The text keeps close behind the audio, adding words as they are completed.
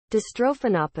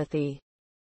Dystrophinopathy.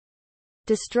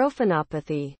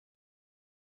 Dystrophinopathy.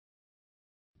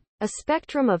 A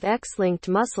spectrum of X-linked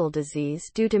muscle disease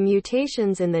due to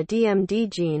mutations in the DMD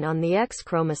gene on the X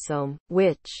chromosome,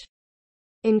 which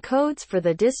encodes for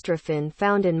the dystrophin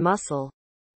found in muscle.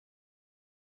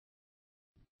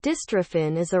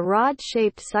 Dystrophin is a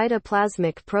rod-shaped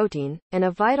cytoplasmic protein, and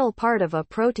a vital part of a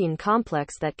protein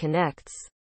complex that connects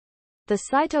the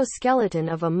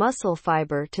cytoskeleton of a muscle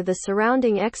fiber to the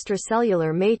surrounding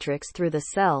extracellular matrix through the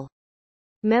cell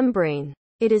membrane.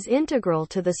 It is integral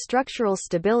to the structural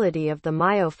stability of the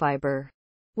myofiber.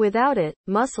 Without it,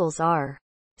 muscles are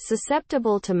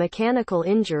susceptible to mechanical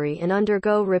injury and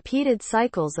undergo repeated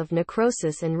cycles of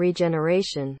necrosis and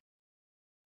regeneration.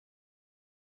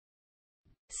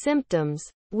 Symptoms: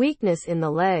 weakness in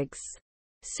the legs,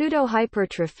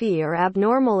 pseudohypertrophy or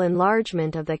abnormal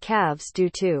enlargement of the calves due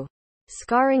to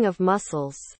scarring of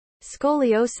muscles,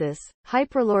 scoliosis,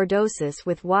 hyperlordosis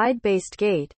with wide-based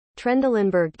gait,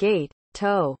 Trendelenburg gait,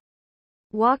 toe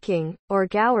walking, or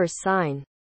Gower's sign,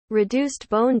 reduced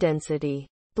bone density,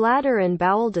 bladder and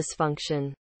bowel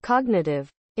dysfunction, cognitive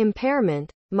impairment,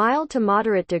 mild to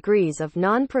moderate degrees of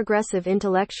non-progressive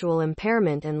intellectual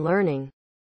impairment and learning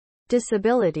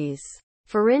disabilities,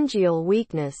 pharyngeal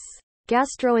weakness,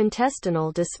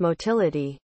 gastrointestinal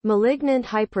dysmotility, malignant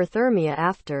hyperthermia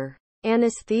after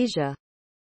anesthesia.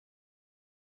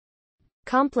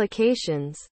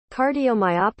 Complications: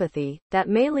 cardiomyopathy, that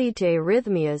may lead to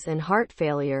arrhythmias and heart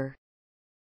failure.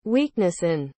 Weakness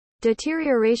and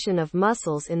deterioration of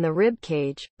muscles in the rib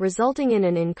cage, resulting in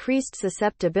an increased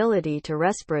susceptibility to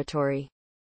respiratory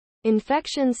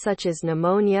infections such as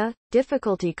pneumonia,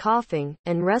 difficulty coughing,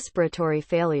 and respiratory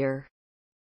failure.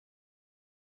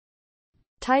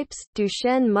 Types: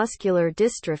 Duchenne muscular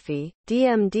dystrophy,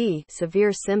 DMD,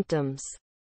 severe symptoms.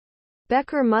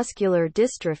 Becker muscular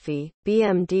dystrophy,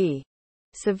 BMD,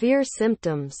 severe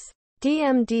symptoms.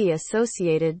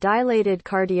 DMD-associated dilated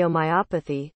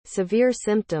cardiomyopathy, severe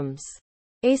symptoms.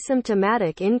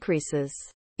 Asymptomatic increases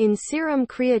in serum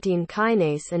creatine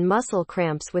kinase and muscle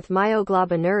cramps with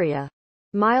myoglobinuria,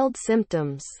 mild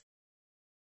symptoms.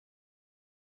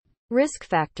 Risk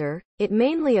factor: it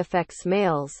mainly affects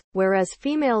males, whereas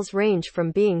females range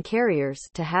from being carriers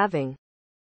to having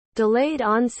delayed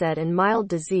onset and mild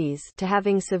disease to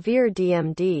having severe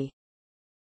DMD.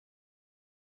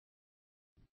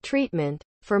 Treatment: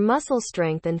 for muscle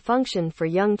strength and function for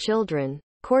young children,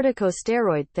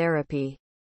 corticosteroid therapy.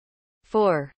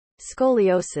 For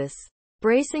scoliosis,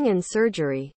 bracing and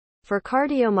surgery. For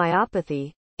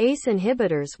cardiomyopathy, ACE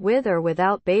inhibitors with or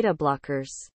without beta blockers.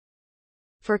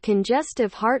 For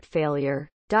congestive heart failure,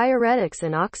 diuretics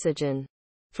and oxygen.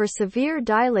 For severe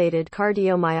dilated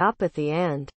cardiomyopathy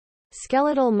and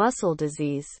skeletal muscle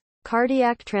disease,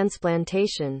 cardiac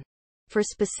transplantation. For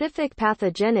specific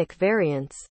pathogenic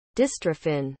variants,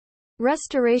 dystrophin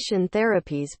restoration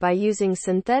therapies by using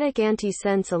synthetic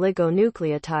antisense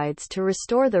oligonucleotides to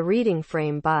restore the reading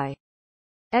frame by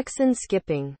exon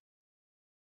skipping.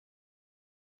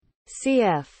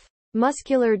 Cf.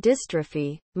 Muscular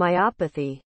dystrophy,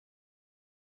 myopathy.